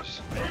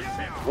dangerous.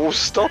 Oh,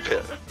 stop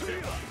it.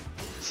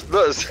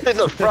 Look, it's in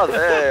the front.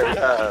 There we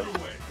have.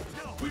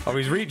 Oh,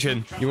 he's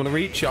reaching. You want to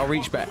reach? I'll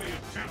reach back.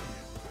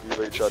 You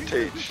reach, I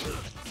teach.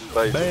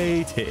 Bait.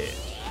 Bait it.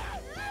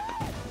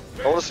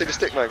 I want to see the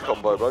Stickman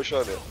combo, bro.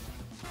 Show me it.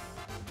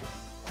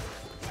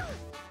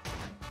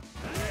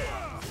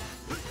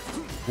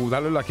 Oh,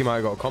 that looked like he might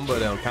have got a combo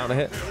there on counter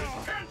hit.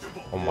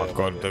 Oh my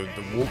god, the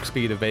walk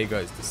speed of Vega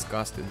is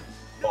disgusting.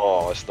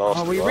 Oh, it's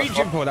nasty. Oh, were you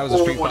reaching for? That was a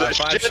Street Fighter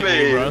 5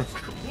 shimmy, bro.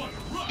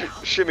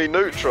 Shimmy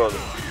neutron.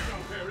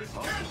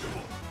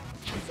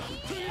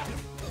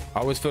 I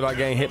always feel like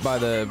getting hit by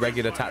the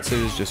regular Tatsu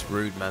is just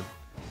rude, man.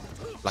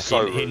 Like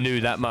So he knew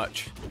that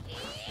much.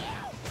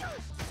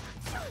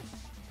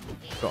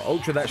 Got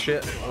Ultra that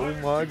shit. Oh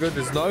my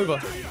goodness, Nova.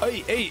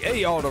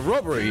 Hey, oh, the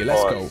robbery.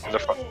 Let's go.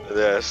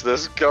 Yes,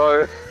 let's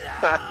go.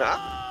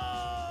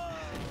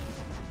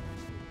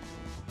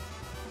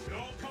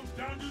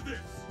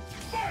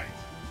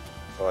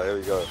 Alright, here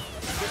we go.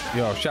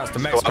 Yo, shouts to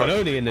Max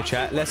Canoni in the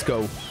chat. Let's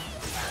go.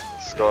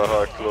 Sky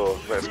High Claw.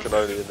 Max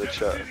Canoni in the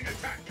chat.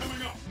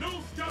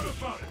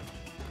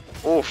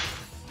 Oof.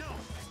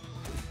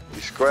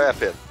 He's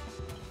scrapping.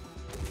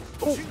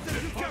 Ooh.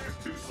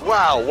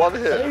 Wow, 1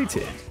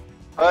 hit.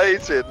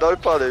 Hated. No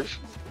punish.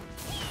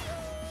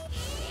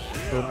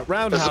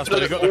 Roundhouse,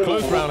 but he got the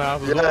close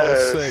roundhouse as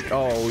well. Sick.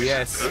 Oh,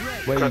 yes.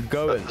 Where you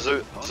going?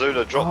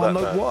 Zuna dropped that,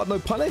 man. What? No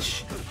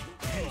punish?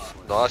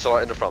 Nice,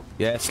 alright, in the front.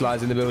 Yeah,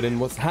 slides in the building.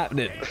 What's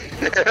happening?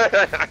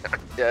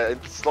 Yeah,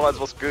 it slides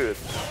what's good.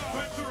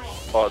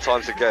 Alright,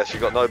 time to guess. You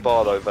got no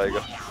bar though,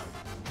 Vega.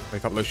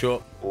 Wake up low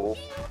short. Oh.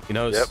 He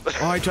knows. Yep.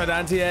 Oh, he tried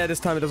anti-air. This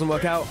time it doesn't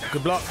work out.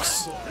 Good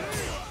blocks.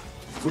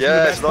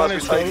 Yeah, it's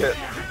nice we take it.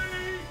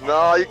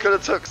 No, you could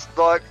have took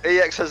like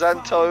EX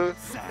Hazanto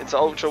into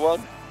Ultra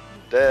 1.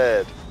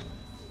 Dead.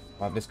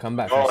 Have this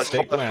comeback. Oh, it's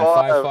 5-5.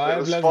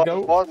 5-5. Let's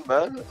go. 5-1,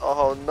 man.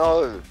 Oh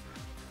no.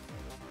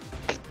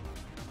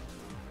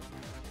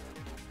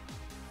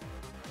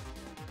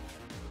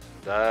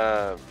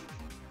 Damn.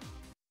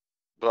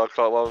 Blood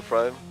clot 1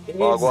 frame.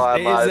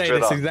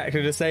 It's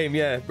exactly the same,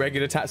 yeah.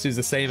 Regular Tatsu's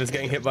the same as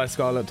getting hit by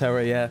Scarlet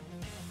Terror, yeah.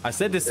 I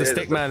said this to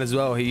Stickman as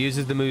well. He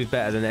uses the moves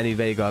better than any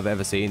Vega I've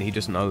ever seen. He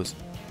just knows.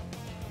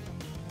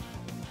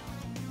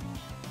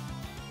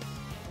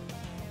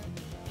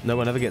 No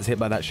one ever gets hit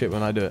by that shit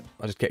when I do it.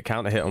 I just get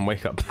counter hit and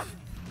wake up.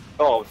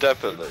 Oh,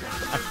 definitely.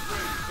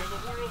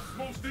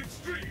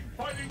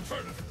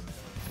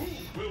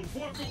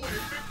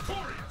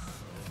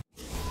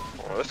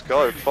 Oh, let's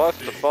go.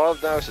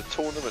 5-5 now. It's a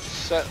tournament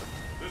set.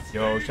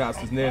 Yo, shouts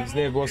to Zniv.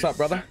 Zniv, what's up,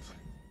 brother?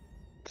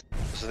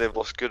 Zniv,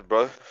 what's good,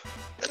 bro?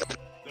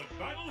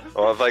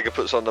 Alright, Vega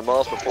puts on the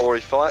mask before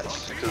he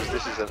fights, because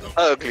this is an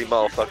ugly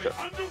motherfucker.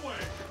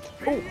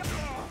 Oh.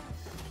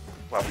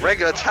 Well,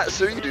 regular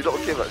Tatsu, you do not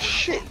give a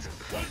shit.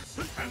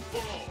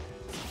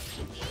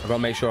 I've got to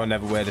make sure I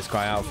never wear this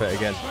guy outfit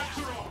again.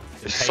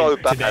 It's so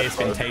bad. Today it's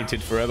been bro.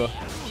 tainted forever.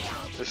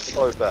 It's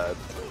so bad.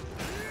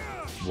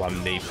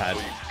 One knee pad.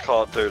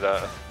 Can't do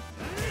that.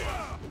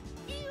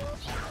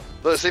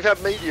 Look, see if you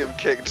have medium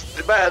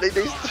kicked. Man, it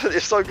needs to,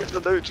 it's so good to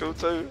neutral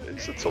too.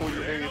 It's a tool you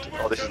need.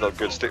 Oh, this is not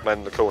good. Stickman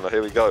in the corner.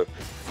 Here we go.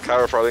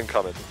 Carry throw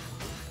incoming.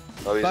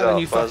 Oh, he's Like out. when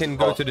you fucking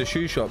go to the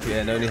shoe shop, yeah,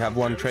 and only have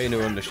one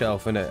trainer on the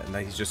shelf, innit? And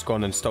he's just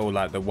gone and stole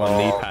like the one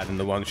knee pad and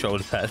the one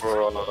shoulder pad.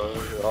 Bro,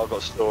 I've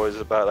got stories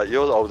about that.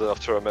 You're old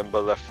enough to remember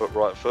left foot,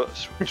 right foot.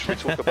 Should we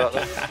talk about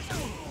that?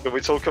 Can we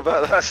talk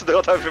about that?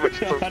 I don't think we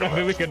can talk about I don't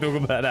think we can talk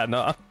about that,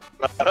 no.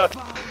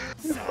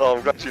 Oh,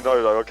 I'm glad you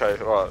know though. Okay,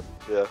 alright.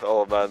 Yeah,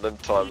 oh man, them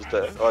times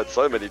there. I had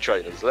so many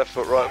trainers. Left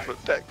foot, right foot,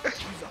 deck.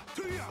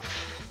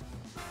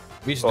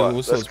 We used to do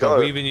all sorts, bro.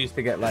 We even used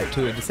to get like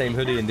two of the same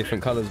hoodie in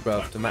different colours,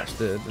 bro, to match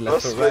the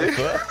left foot, right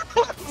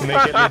foot.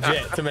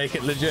 To make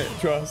it legit,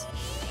 trust.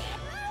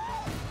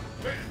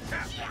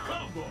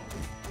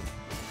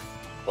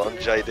 One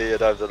JD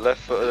would have the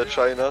left foot of the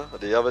trainer, and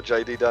the other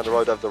JD down the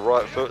road have the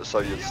right foot, so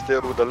you'd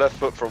steal the left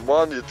foot from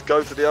one, you'd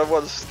go to the other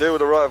one, steal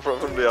the right foot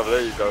from the other.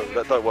 There you go.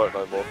 That don't work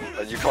no more.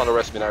 And you can't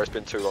arrest me now, it's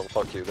been too long.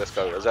 Fuck you. Let's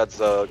go. Azad's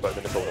got him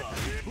in the corner.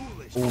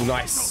 Oh,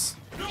 nice.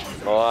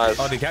 Nice.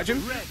 Oh, did you catch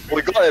him? Oh,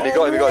 he got him, he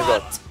got him, he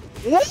got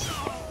him.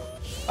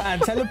 What? Man,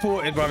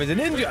 teleported, bro. He's a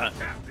ninja.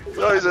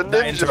 No, he's a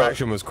That ninja.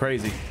 interaction was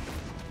crazy.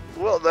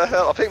 What the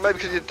hell? I think maybe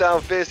because you're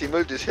down fierce, he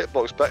moved his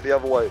hitbox back the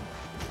other way.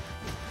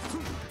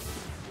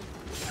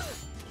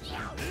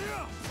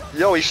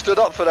 Yo, he stood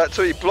up for that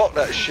too, he blocked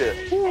that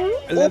shit.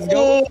 Let's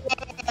go.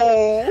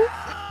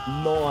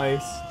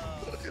 Nice.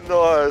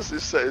 Nice,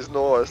 this set is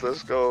nice,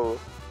 let's go.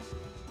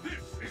 This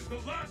is the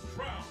last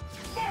round.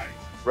 Fight!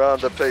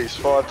 Round apiece,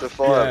 5 to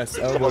 5. Yes,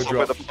 elbow Someone's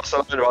drop. with the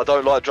Barcelona. I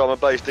don't like drum and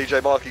bass.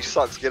 DJ Marky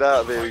sucks. Get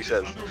out of here, he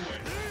says.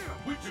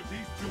 Which of these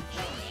two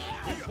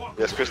champions will walk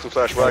Yes, Crystal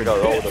Flash Rago.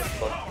 Oh, the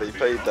fuck. He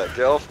paid that.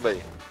 Get off me.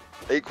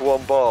 Equal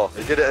 1 bar.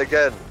 He did it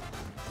again.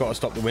 Got to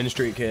stop the win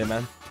streak here,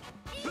 man.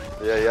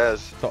 Yeah, he has.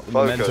 Stop the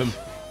Focus. momentum.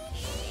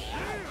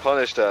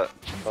 Punish that.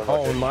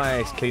 Oh, Unlucky.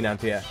 nice. Clean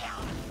anti-air.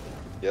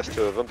 Yes,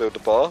 2 of them. Build the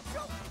bar.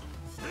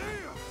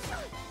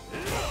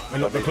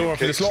 And not the claw off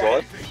the Kick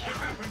slide.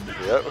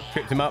 Yep.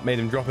 Tripped him up, made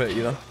him drop it,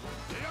 you know.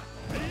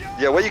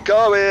 Yeah, where you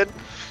going?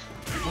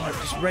 Oh,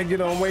 just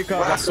regular and wake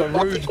up. That's so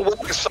rude.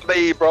 Works for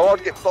me, bro.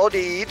 I'd get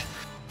bodied.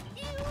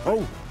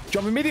 Oh,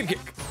 jumping medium kick.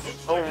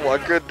 Oh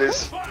my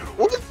goodness.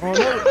 What? Oh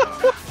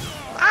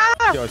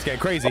no. Yo, it's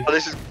getting crazy. Oh,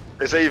 this is.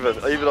 It's even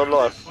on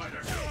life.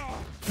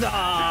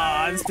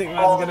 Nah, this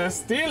Stickman's gonna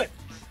steal it.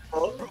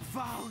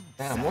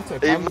 Damn, what a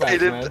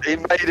comeback, man. He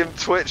made him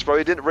twitch, bro.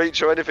 He didn't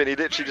reach or anything. He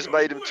literally just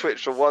made him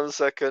twitch for 1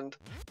 second.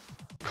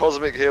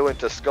 Cosmic Heal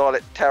into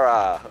Scarlet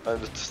Terror,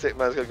 and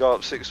Stickman's gonna go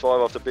up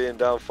 6-5 after being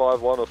down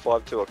 5-1 or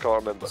 5-2. I can't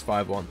remember. It's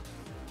 5-1.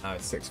 Now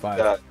it's 6-5.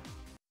 Yeah.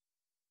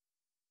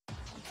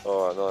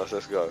 All right, nice.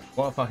 Let's go.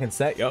 What a fucking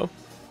set, yo.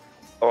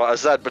 All right,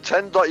 Azad,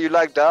 pretend like you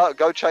lagged out.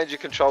 Go change your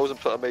controls and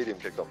put a medium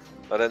kick on,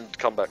 and then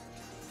come back.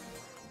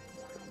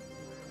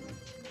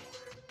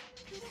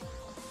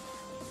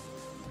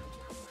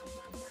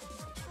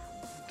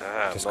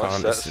 Damn, Just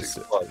nice can't.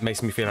 set. It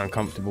makes me feel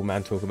uncomfortable,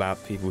 man. Talk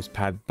about people's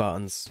pad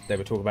buttons. They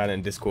were talking about it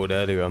in Discord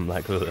earlier. I'm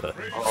like, ugh.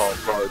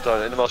 Oh, bro,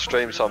 don't. In my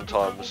stream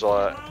sometimes,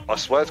 like, I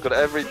swear it's got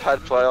every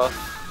pad player.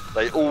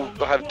 They all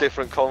have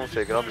different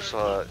config, and I'm just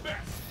like,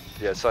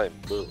 yeah, same.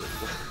 I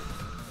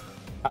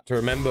have to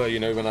remember, you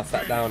know, when I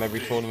sat down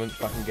every tournament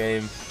fucking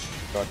game,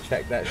 so I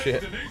check that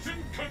shit.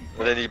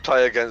 And then you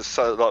play against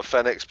like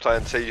Fenix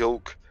playing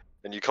T-Hawk,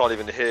 and you can't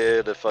even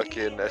hear the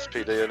fucking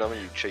SPD, and I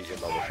mean, you cheating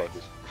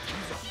motherfuckers.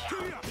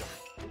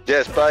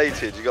 Yes,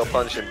 baited. You got to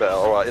punish him better.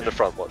 All right, in the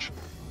front, watch.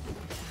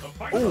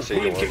 Oh, See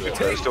you. kick the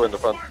tape. Still in the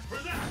front.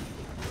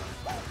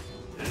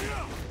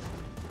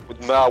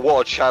 Now,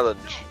 what a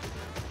challenge!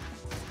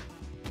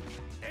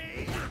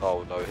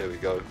 Oh no, here we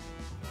go.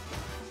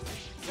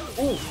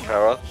 Ooh,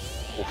 Kara.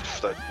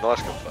 Oof,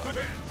 nice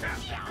confirm.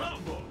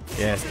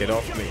 Yes, get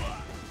off me.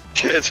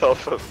 Get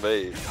off of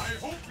me.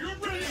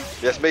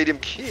 Yes, medium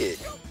kick.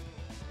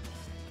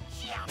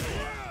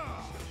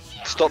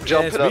 Stop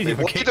jumping at me. medium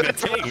What are you kick doing the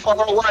from tape.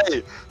 far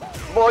away?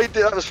 Why did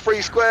that was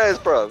 3 squares,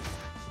 bro.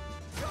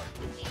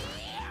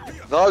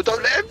 No,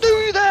 don't let him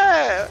do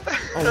that.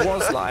 Oh,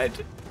 one slide.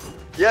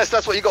 Yes,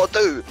 that's what you got to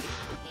do.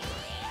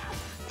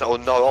 Oh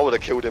no, I would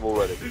have killed him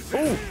already.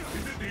 Oh,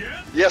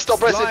 Yeah, stop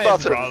pressing slide,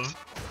 buttons. bruv.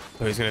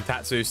 Oh, he's gonna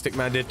Tatsu.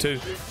 Stickman did too.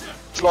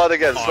 Slide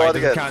again, Oh, slide he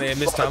again. doesn't count it in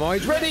this time. Oh,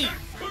 he's ready.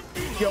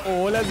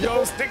 Yo, let's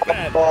go,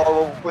 Stickman.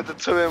 Oh, with the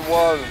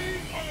 2-in-1.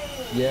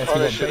 Yes, we got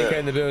Punishing Baker it.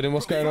 in the building.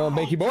 What's going on,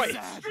 Bakey boy?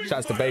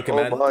 Shouts to Baker, Oh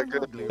man. my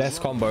goodness.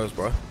 Best combos,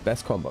 bro.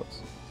 Best combos.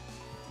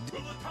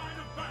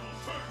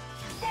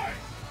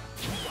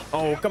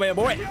 Oh, come here,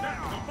 boy.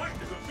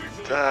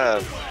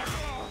 Damn.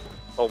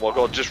 Oh my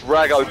god, just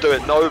Rago do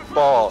it, no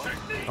bar.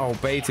 Oh,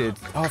 baited.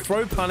 Oh,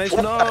 throw punish.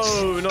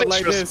 No, not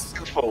like this.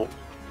 Disrespectful.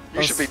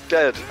 You should be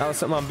dead. That was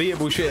some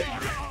unbeatable shit.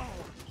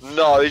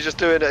 No, he's just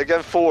doing it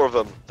again. 4 of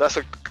them. That's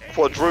a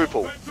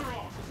quadruple.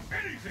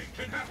 Anything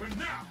can happen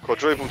now.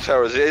 Quadruple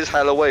terrors. It is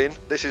Halloween.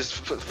 This is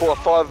 4 or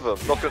 5 of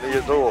them knocking at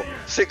your door.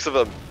 6 of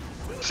them.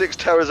 6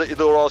 terrors at your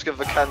door asking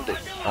for candy.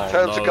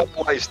 Tell them to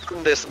go away.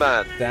 Stun this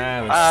man.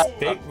 Damn,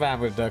 Stickman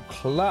with the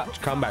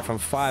clutch comeback from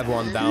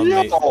 5-1 down,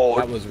 mate.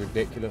 That was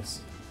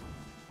ridiculous.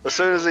 As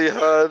soon as he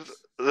heard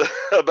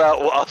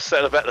about what I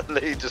said about the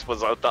lead, just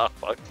was like, nah,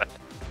 fuck that.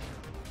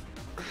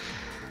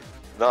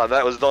 No,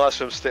 that was nice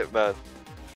from Stickman.